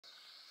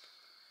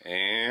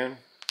And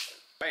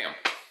bam.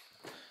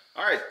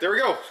 All right, there we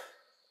go.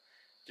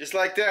 Just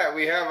like that,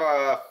 we have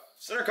a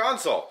center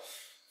console.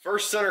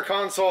 First center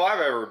console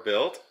I've ever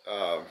built.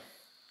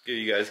 Give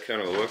you guys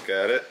kind of a look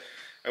at it.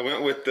 I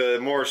went with the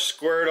more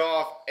squared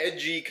off,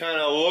 edgy kind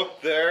of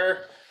look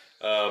there.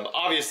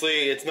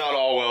 Obviously, it's not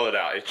all welded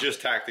out. It's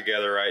just tacked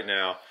together right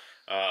now.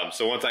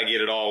 So once I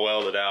get it all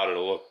welded out,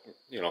 it'll look,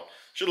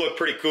 should look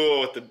pretty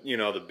cool with the,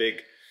 the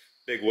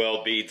big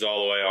weld beads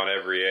all the way on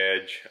every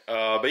edge.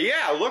 But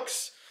yeah, it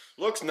looks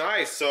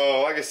nice.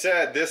 So like I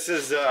said, this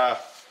is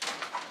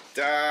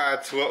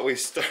that's what we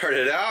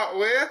started out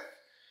with,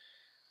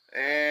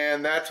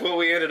 and that's what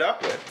we ended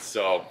up with.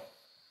 So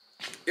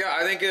yeah,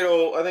 I think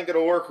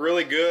it'll work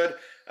really good.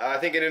 I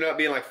think it ended up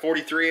being like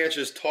 43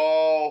 inches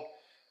tall,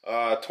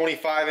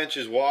 25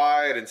 inches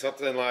wide, and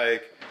something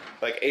like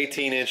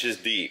 18 inches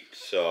deep.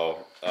 So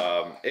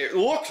it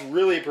looks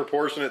really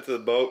proportionate to the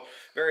boat.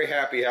 Very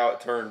happy how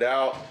it turned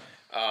out.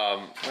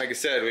 Like I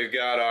said, we've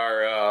got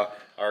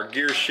our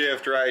gear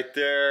shift right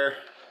there,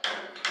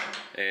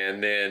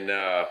 and then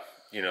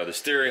the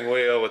steering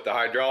wheel with the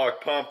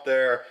hydraulic pump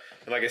there.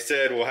 And like I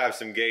said, we'll have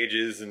some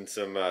gauges and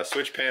some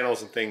switch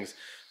panels and things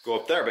go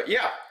up there. But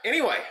yeah,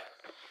 anyway,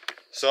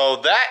 so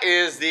that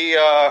is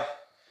the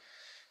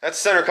that's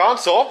center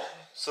console.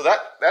 So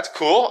that's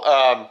cool.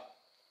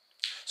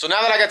 So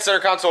now that I got center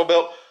console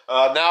built,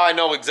 now I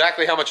know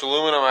exactly how much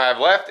aluminum I have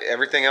left.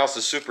 Everything else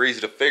is super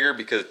easy to figure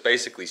because it's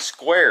basically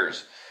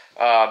squares.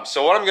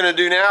 So what I'm going to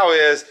do now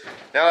is,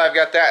 now that I've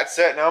got that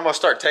set, now I'm going to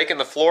start taking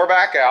the floor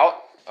back out.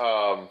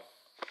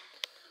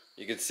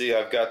 You can see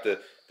I've got the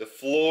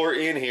floor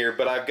in here,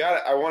 but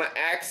I want to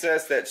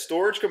access that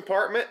storage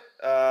compartment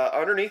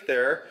underneath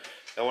there.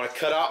 I want to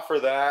cut out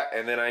for that,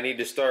 and then I need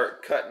to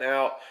start cutting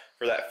out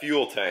for that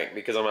fuel tank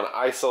because I'm going to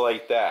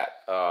isolate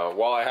that.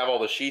 While I have all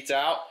the sheets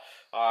out,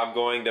 I'm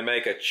going to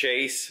make a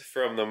chase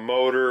from the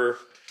motor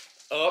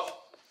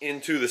up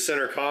into the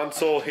center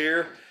console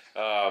here.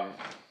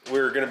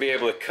 We're going to be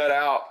able to cut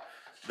out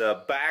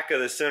the back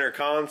of the center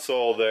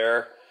console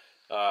there,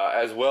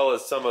 as well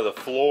as some of the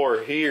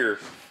floor here,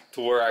 to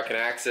where I can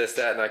access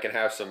that and I can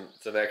have some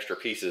extra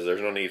pieces.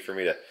 There's no need for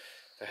me to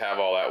have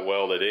all that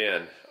welded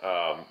in.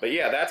 But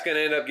yeah, that's going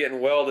to end up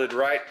getting welded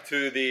right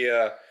to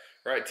the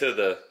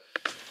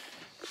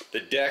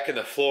deck and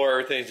the floor.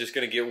 Everything's just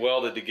going to get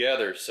welded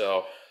together.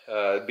 So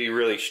it'd be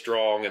really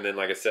strong. And then,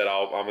 like I said,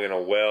 I'm going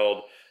to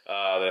weld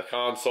the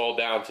console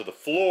down to the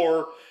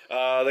floor.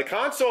 The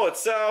console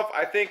itself,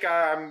 I think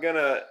I'm going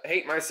to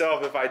hate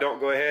myself if I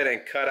don't go ahead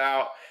and cut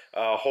out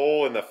a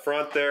hole in the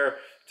front there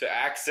to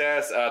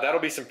access.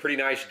 That'll be some pretty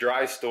nice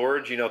dry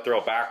storage. Throw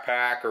a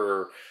backpack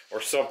or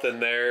something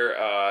there,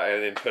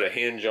 and then put a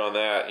hinge on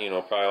that.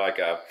 Probably like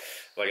an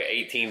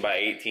 18 by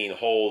 18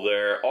 hole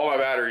there. All my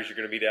batteries are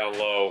going to be down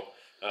low,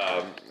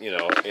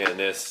 in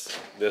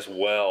this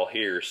well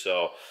here,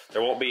 so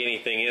there won't be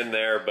anything in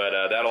there.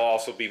 But that'll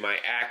also be my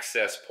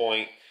access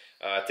point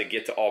to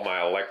get to all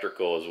my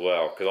electrical as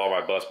well, because all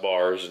my bus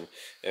bars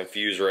and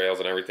fuse rails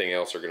and everything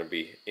else are going to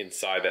be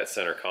inside that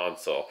center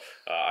console.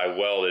 I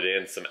welded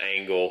in some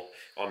angle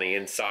on the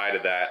inside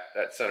of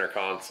that center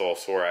console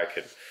so where I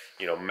could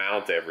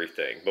mount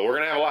everything. But we're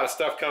going to have a lot of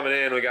stuff coming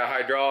in. We got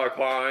hydraulic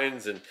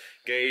lines and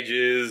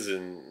gauges,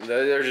 and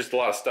there's just a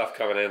lot of stuff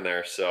coming in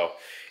there. So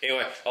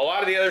anyway, a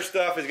lot of the other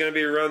stuff is going to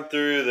be run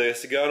through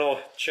the gunnel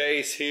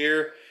chase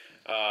here.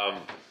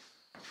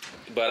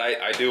 But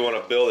I do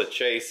want to build a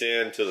chase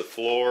into the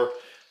floor,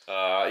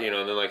 and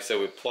then like I said,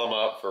 we plumb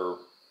up for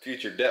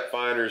future depth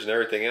finders and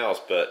everything else.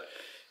 But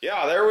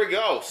yeah, there we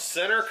go.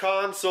 Center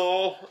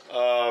console.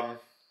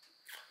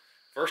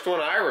 First one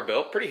I ever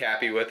built. Pretty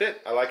happy with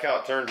it. I like how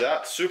it turns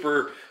out.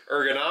 Super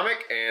ergonomic,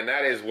 and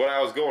that is what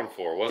I was going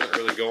for. Wasn't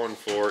really going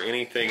for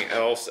anything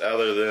else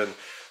other than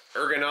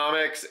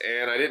ergonomics,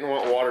 and I didn't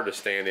want water to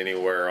stand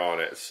anywhere on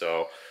it.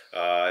 So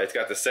it's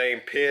got the same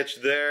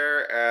pitch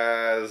there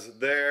as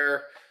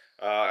there.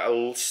 A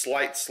little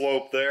slight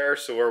slope there,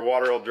 so where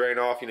water will drain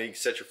off, you can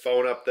set your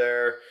phone up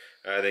there.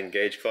 Then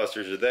gauge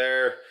clusters are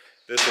there.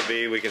 This will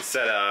be, we can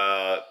set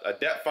a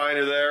depth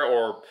finder there,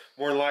 or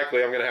more than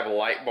likely I'm going to have a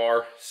light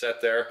bar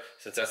set there,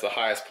 since that's the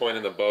highest point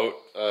in the boat.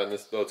 And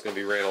this boat's going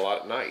to be ran a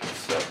lot at night.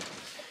 So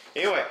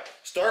anyway,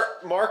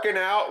 start marking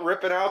out,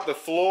 ripping out the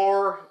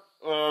floor,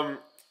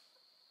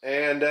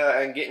 and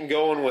getting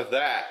going with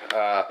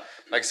that.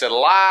 Like I said, a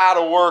lot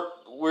of work.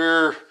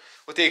 We're,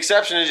 with the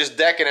exception of just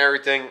decking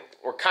everything,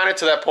 we're kind of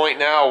to that point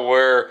now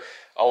where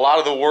a lot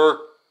of the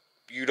work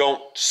you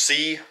don't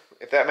see,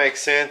 if that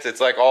makes sense.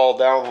 It's like all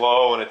down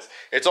low, and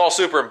it's all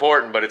super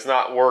important, but it's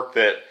not work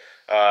that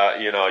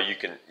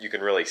you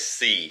can really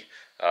see.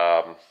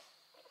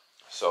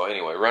 So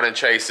anyway, running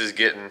chases,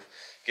 getting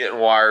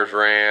wires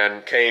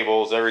ran,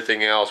 cables,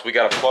 everything else. We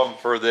got to plumb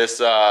for this.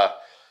 We got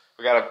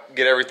to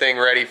get everything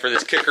ready for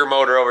this kicker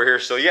motor over here.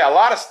 So yeah, a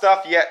lot of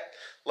stuff yet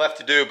left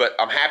to do, but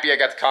I'm happy I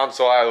got the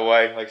console out of the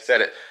way. Like I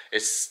said, it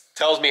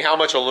tells me how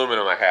much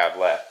aluminum I have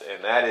left,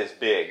 and that is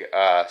big.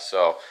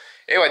 So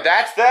anyway,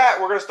 that's that.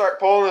 We're going to start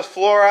pulling this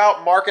floor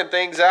out, marking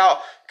things out,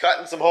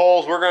 cutting some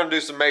holes. We're going to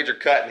do some major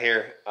cutting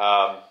here.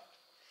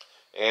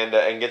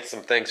 and get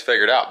some things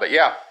figured out. But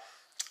yeah,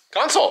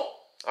 console.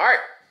 All right.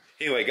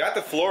 Anyway, got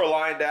the floor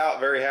lined out.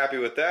 Very happy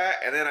with that.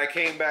 And then I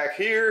came back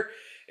here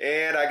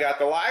and I got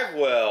the live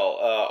well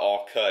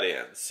all cut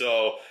in.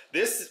 So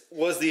this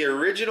was the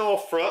original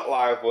front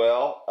live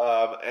well,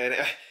 and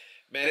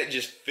man, it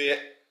just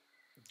fit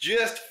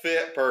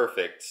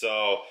perfect.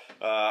 So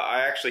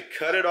I actually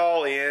cut it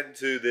all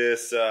into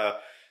this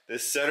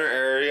this center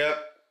area.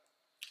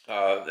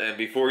 And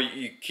before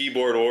you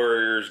keyboard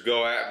warriors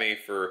go at me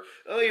for,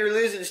 oh, you're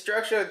losing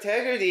structural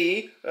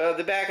integrity of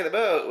the back of the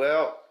boat.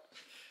 Well,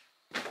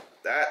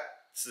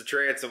 that's the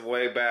transom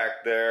way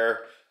back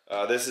there.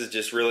 This is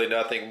just really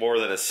nothing more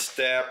than a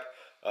step.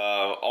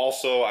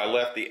 Also, I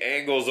left the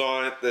angles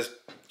on it. This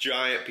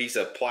giant piece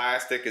of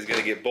plastic is going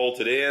to get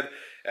bolted in,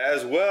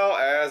 as well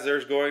as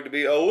there's going to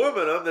be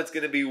aluminum that's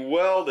going to be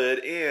welded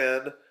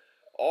in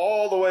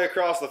all the way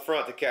across the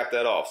front to cap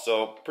that off.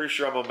 So pretty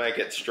sure I'm going to make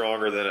it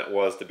stronger than it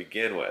was to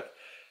begin with.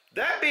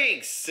 That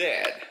being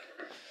said,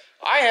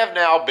 I have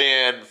now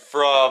been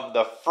from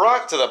the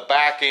front to the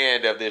back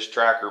end of this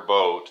Tracker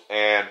boat,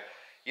 and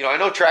you know, I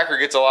know Tracker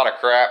gets a lot of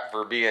crap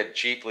for being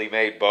cheaply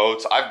made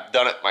boats. I've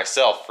done it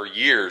myself for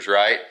years,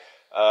 right?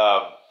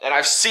 And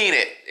I've seen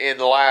it in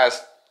the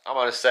last, I'm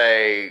going to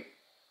say,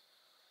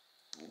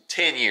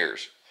 10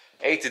 years,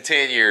 8 to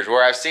 10 years,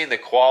 where I've seen the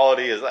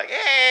quality is like,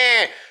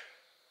 eh.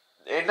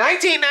 In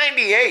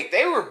 1998,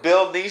 they were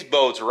building these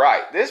boats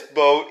right. This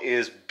boat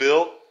is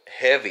built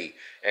heavy,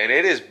 and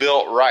it is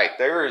built right.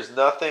 There is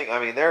nothing,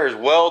 I mean, there is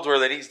welds where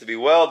there needs to be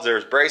welds.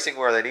 There's bracing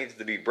where there needs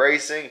to be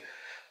bracing.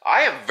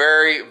 I am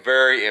very,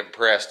 very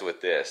impressed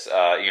with this,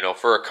 you know,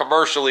 for a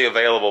commercially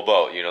available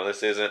boat. You know,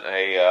 this isn't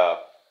a,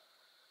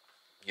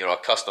 you know, a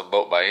custom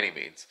boat by any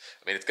means.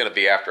 I mean, it's going to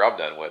be after I'm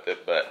done with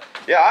it, but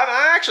yeah,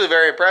 I'm actually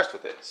very impressed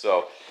with it.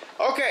 So,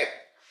 okay.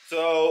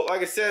 So,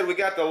 like I said, we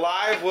got the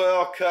live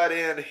well cut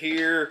in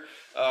here.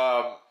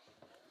 I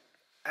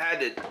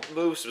had to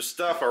move some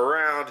stuff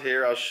around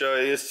here. I'll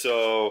show you.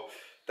 So,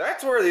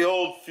 that's where the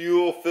old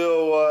fuel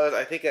fill was.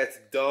 I think that's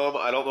dumb.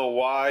 I don't know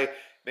why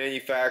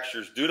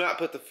manufacturers do not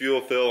put the fuel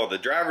fill on the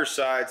driver's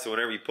side, so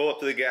whenever you pull up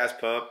to the gas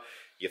pump,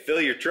 you fill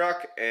your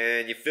truck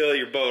and you fill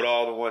your boat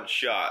all in one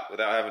shot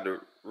without having to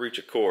reach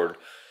a cord.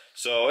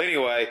 So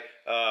anyway,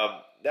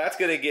 that's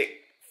going to get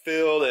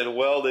filled and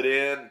welded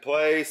in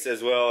place,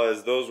 as well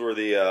as those were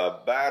the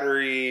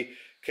battery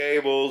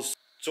cables.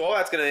 So all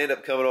that's going to end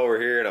up coming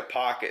over here in a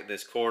pocket in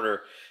this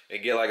corner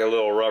and get like a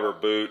little rubber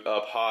boot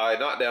up high,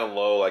 not down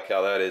low like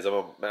how that is. I'm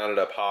going to mount it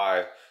up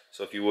high,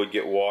 so if you would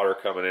get water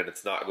coming in,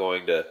 it's not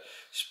going to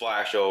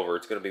splash over.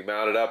 It's going to be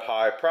mounted up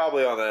high,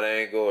 probably on that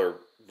angle or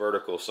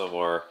vertical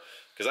somewhere,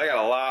 because I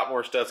got a lot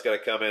more stuff's got to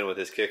come in with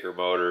this kicker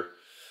motor.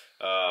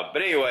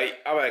 But anyway,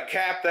 I'm going to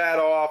cap that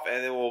off,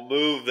 and then we'll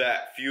move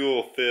that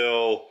fuel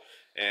fill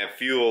and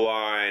fuel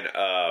line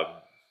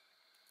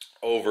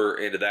over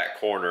into that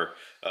corner.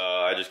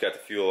 I just got the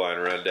fuel line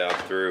run down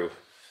through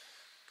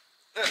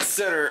that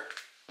center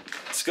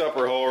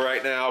scupper hole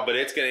right now, but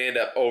it's going to end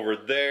up over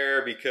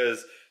there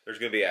because there's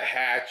going to be a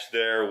hatch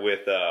there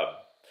with a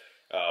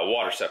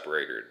water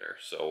separator in there.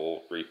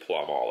 So we'll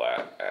replumb all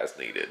that as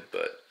needed.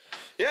 But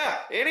yeah,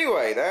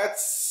 anyway,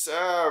 that's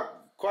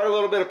quite a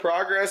little bit of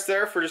progress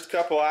there for just a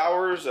couple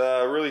hours.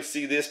 Really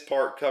see this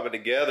part coming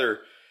together.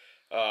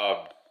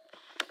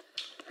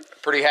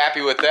 Pretty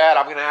happy with that.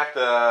 I'm going to have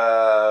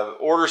to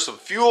order some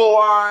fuel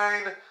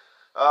line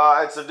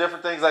and some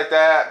different things like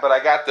that. But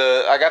I got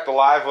the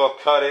live well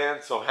cut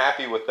in, so I'm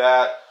happy with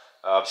that.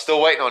 I'm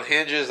still waiting on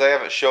hinges. They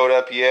haven't showed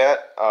up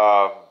yet.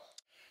 All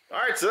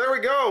right, so there we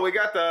go. We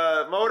got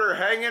the motor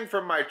hanging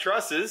from my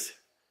trusses.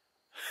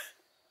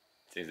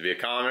 Seems to be a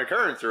common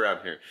occurrence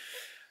around here.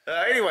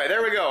 Anyway,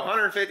 there we go.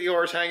 150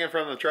 horse hanging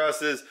from the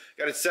trusses.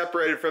 Got it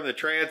separated from the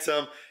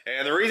transom.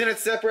 And the reason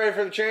it's separated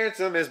from the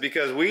transom is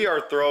because we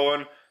are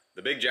throwing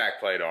the big jack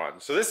plate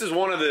on. So this is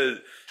one of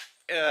the,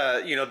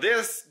 you know,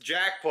 this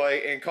jack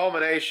plate in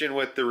culmination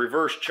with the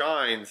reverse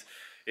chines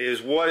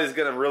is what is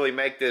going to really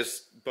make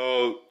this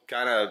boat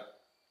kind of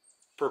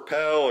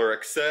propel or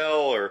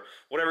excel or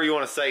whatever you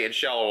want to say in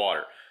shallow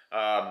water.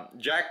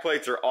 Jack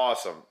plates are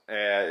awesome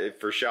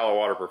for shallow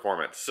water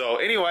performance. So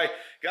anyway,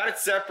 got it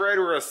separated.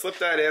 We're going to slip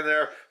that in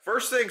there.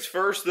 First things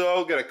first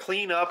though, going to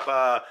clean up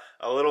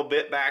a little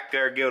bit back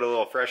there, give it a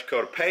little fresh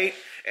coat of paint.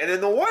 And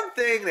then the one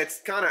thing that's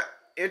kind of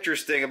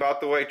interesting about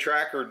the way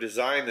Tracker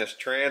designed this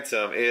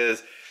transom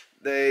is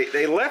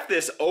they left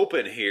this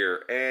open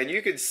here, and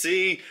you can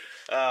see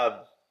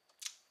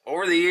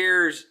over the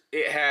years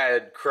it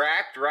had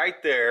cracked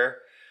right there.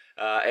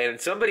 And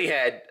somebody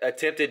had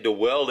attempted to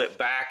weld it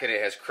back and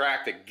it has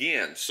cracked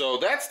again. So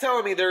that's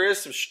telling me there is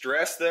some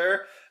stress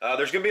there.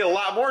 There's going to be a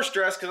lot more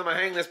stress because I'm going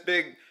to hang this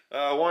big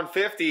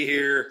 150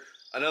 here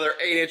another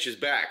 8 inches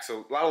back.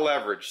 So a lot of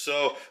leverage.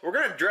 So we're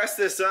going to dress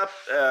this up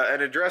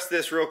and address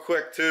this real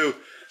quick too.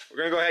 We're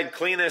going to go ahead and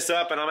clean this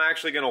up, and I'm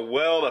actually going to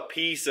weld a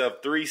piece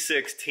of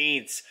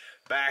 3/16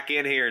 back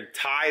in here and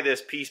tie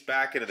this piece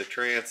back into the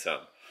transom.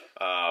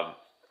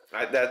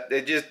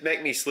 It just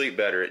make me sleep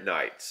better at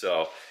night.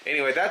 So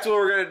anyway, that's what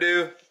we're going to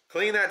do.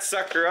 clean that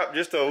sucker up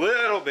just a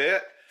little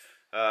bit.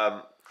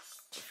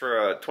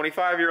 For a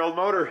 25-year-old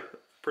motor,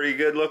 pretty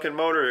good looking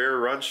motor here,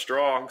 runs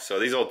strong. So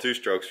these old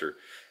 2-strokes are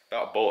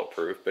about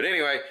bulletproof. But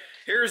anyway,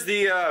 here's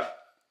the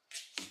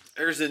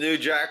new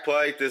jack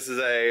plate. This is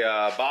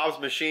a Bob's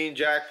Machine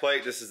jack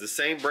plate. This is the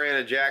same brand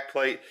of jack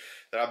plate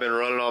that I've been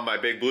running on my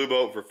big blue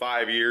boat for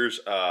 5 years.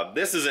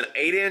 This is an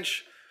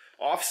 8-inch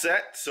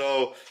offset,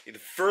 so the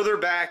further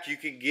back you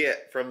can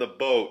get from the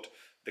boat,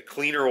 the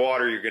cleaner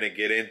water you're going to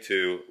get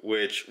into,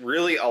 which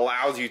really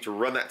allows you to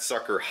run that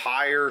sucker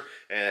higher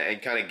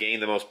and kind of gain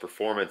the most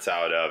performance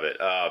out of it.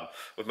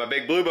 With my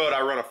big blue boat,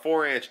 I run a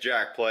 4-inch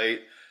jack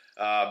plate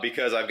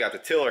because I've got the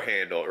tiller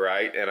handle,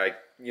 right? And I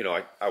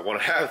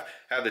want to have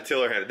the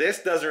tiller handle.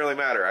 This doesn't really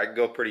matter. I can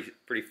go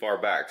pretty far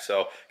back.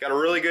 So got a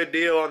really good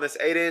deal on this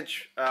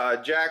 8-inch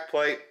jack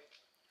plate.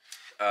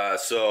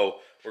 So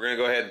we're going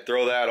to go ahead and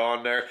throw that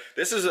on there.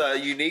 This is a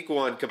unique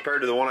one compared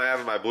to the one I have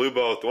in my blue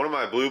boat. The one in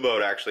my blue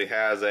boat actually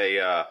has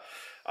a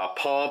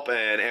pump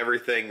and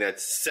everything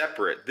that's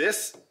separate.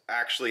 This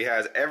actually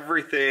has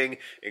everything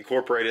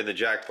incorporated in the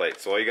jack plate.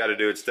 So all you got to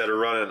do, instead of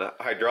running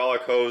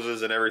hydraulic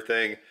hoses and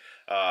everything,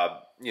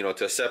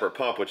 to a separate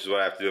pump, which is what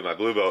I have to do in my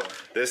blue boat,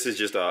 this is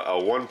just a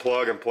one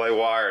plug and play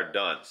wire and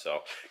done. So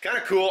kind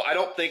of cool. I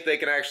don't think they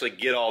can actually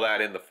get all that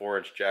in the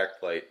 4-inch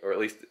jack plate, or at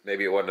least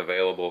maybe it wasn't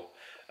available.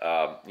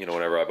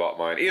 Whenever I bought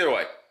mine. Either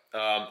way,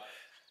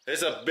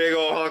 it's a big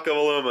old hunk of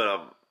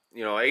aluminum.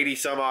 80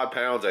 some odd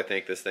pounds I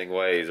think this thing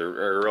weighs,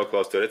 or real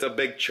close to it. It's a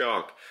big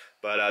chunk.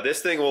 But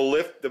this thing will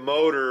lift the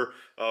motor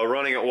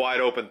running at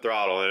wide open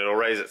throttle, and it'll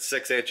raise it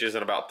 6 inches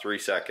in about 3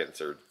 seconds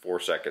or 4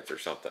 seconds or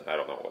something. I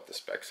don't know what the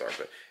specs are,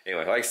 but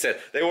anyway, like I said,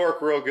 they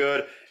work real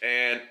good.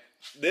 And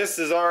this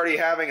is already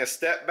having a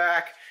step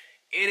back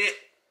in it.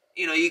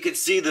 You can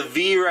see the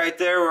V right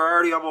there. We're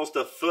already almost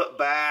a foot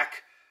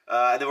back.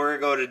 And then we're going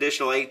to go an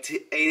additional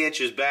 8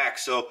 inches back.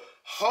 So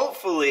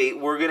hopefully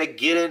we're going to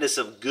get into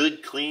some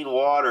good clean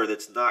water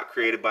that's not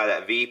created by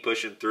that V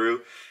pushing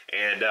through,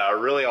 and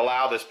really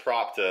allow this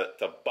prop to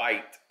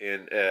bite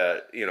in,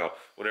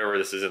 whenever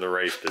this is in the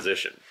raised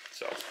position.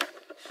 So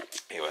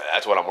anyway,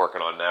 that's what I'm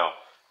working on now.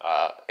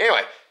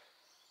 Anyway,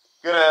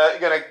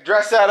 gonna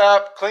dress that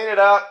up, clean it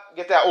up,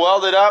 get that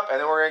welded up,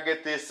 and then we're going to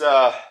get this,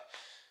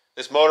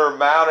 this motor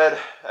mounted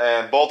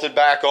and bolted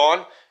back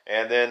on,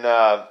 and then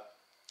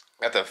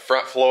at the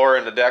front floor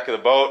and the deck of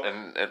the boat,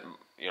 and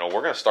we're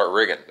going to start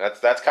rigging.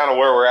 That's kind of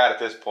where we're at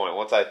this point.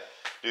 Once I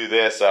do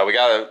this, we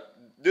got to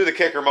do the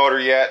kicker motor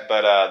yet,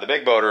 but the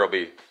big motor will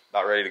be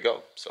about ready to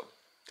go. So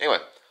anyway,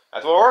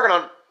 that's what we're working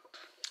on.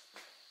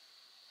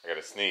 I got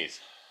to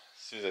sneeze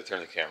as soon as I turn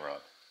the camera on.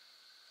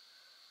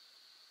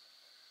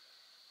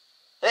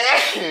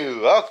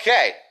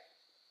 Okay.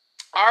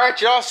 All right,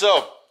 y'all.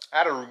 So I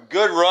had a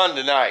good run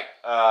tonight.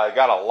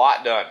 Got a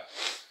lot done.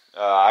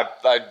 I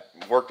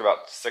worked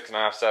about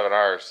 6.5, 7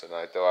 hours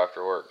tonight though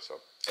after work. So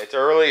it's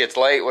early, it's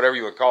late, whatever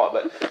you would call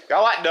it, but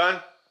got a lot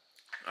done.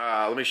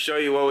 Let me show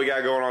you what we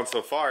got going on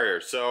so far here.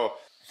 So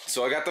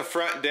I got the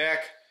front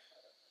deck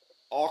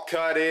all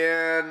cut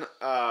in.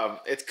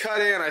 It's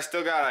cut in. I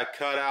still got to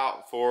cut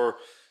out for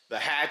the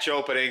hatch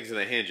openings and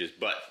the hinges,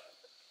 but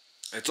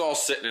it's all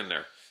sitting in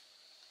there.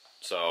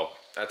 So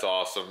that's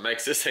awesome.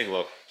 Makes this thing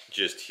look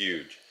just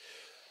huge.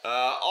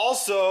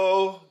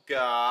 Also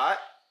got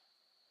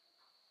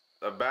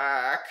the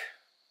back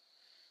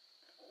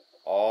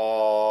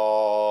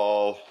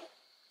all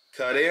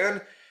cut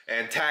in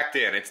and tacked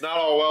in. It's not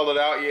all welded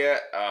out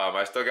yet.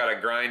 I still got to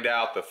grind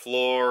out the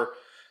floor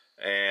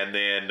and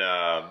then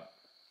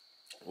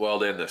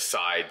weld in the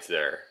sides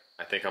there.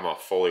 I think I'm gonna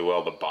fully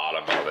weld the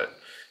bottom of it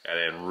and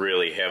then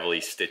really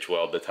heavily stitch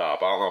weld the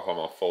top. I don't know if I'm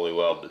gonna fully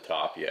weld the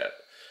top yet.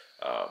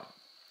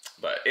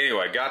 But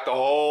anyway, got the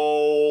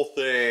whole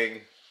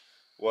thing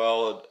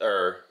welded,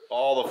 or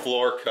all the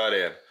floor cut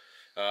in.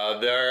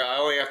 There, I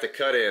only have to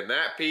cut in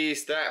that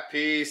piece,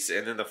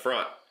 and then the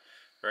front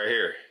right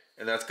here,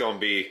 and that's gonna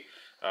be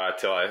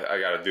till I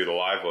got to do the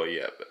live well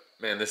yet. But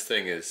man, this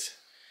thing it's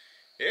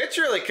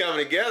really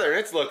coming together, and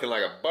it's looking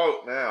like a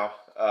boat now.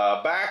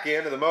 Back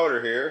end of the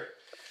motor here,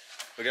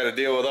 we got to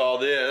deal with all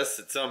this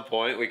at some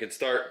point. We can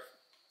start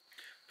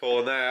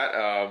pulling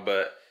that,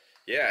 but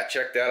yeah,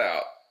 check that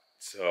out.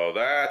 So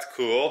that's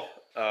cool.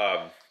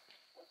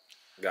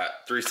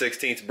 Got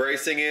 3/16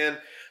 bracing in.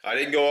 I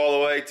didn't go all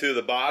the way to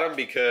the bottom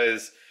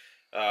because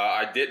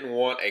I didn't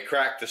want a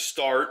crack to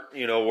start,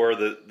 where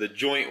the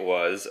joint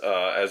was,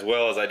 as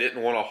well as I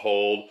didn't want to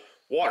hold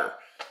water.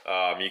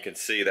 You can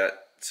see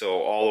that,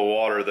 so all the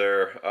water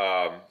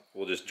there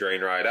will just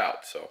drain right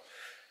out. So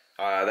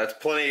that's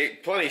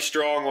plenty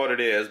strong what it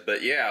is.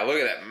 But yeah, look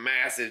at that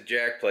massive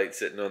jack plate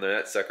sitting on there.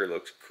 That sucker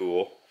looks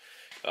cool.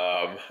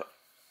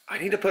 I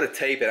need to put a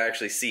tape and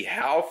actually see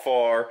how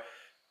far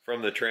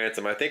from the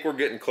transom. I think we're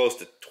getting close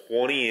to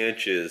 20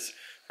 inches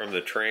from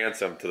the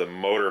transom to the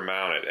motor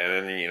mounted,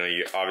 and then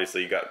you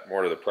obviously got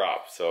more to the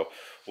prop. So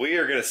we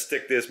are going to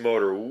stick this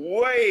motor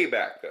way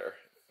back there.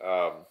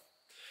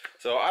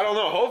 So I don't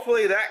know,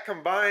 hopefully that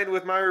combined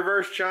with my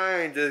reverse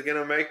chines is going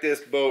to make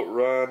this boat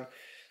run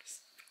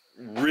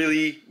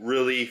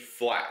really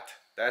flat.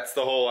 That's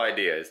the whole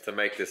idea, is to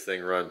make this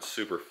thing run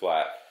super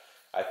flat.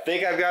 I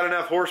think I've got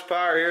enough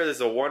horsepower here. This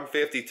is a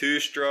 152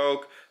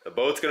 stroke. The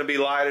boat's gonna be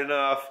light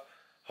enough.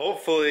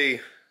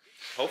 Hopefully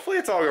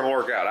it's all gonna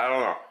work out. I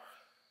don't know.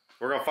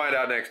 We're gonna find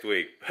out next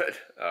week.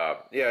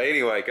 But yeah,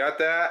 anyway, got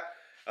that.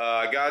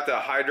 Got the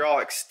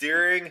hydraulic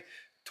steering.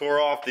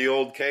 Tore off the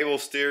old cable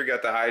steer.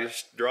 Got the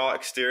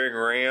hydraulic steering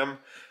ram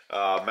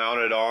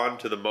mounted on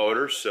to the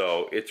motor,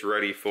 so it's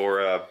ready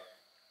for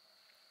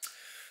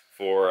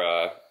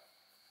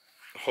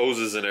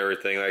hoses and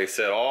everything. Like I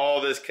said,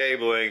 all this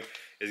cabling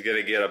is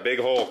gonna get a big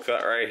hole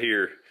cut right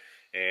here,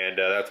 and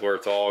that's where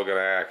it's all gonna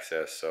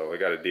access. So we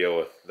got to deal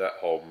with that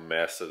whole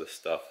mess of the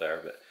stuff there,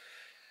 but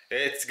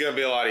it's gonna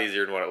be a lot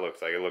easier than what it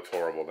looks like. It looks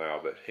horrible now,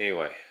 but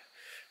anyway,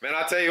 man,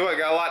 I'll tell you what,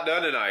 got a lot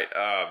done tonight.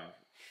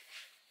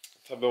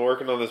 I've been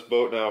working on this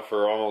boat now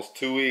for almost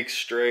 2 weeks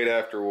straight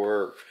after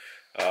work,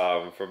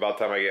 from about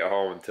the time I get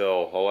home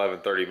until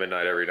 11:30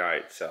 midnight every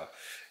night. So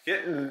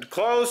getting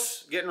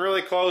close, getting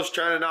really close,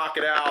 trying to knock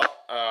it out.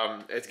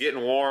 It's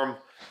getting warm.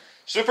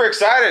 Super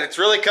excited. It's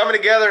really coming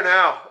together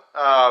now.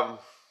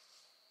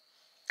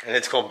 And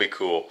it's gonna be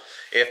cool.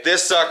 If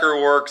this sucker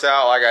works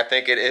out like I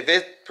think if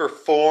it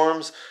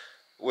performs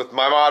with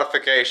my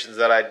modifications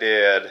that I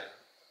did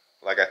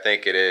like I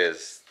think it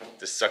is,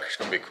 this sucker's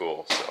gonna be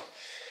cool. So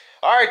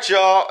all right,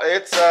 y'all,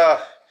 it's I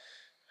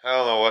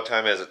don't know what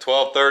time is it,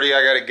 12:30.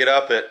 I gotta get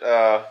up at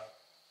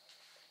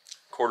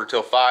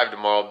 4:45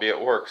 tomorrow, be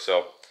at work.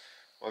 So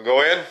I'm gonna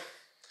go in,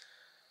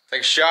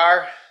 take a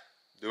shower,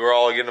 do her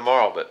all again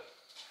tomorrow, but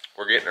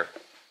we're getting her.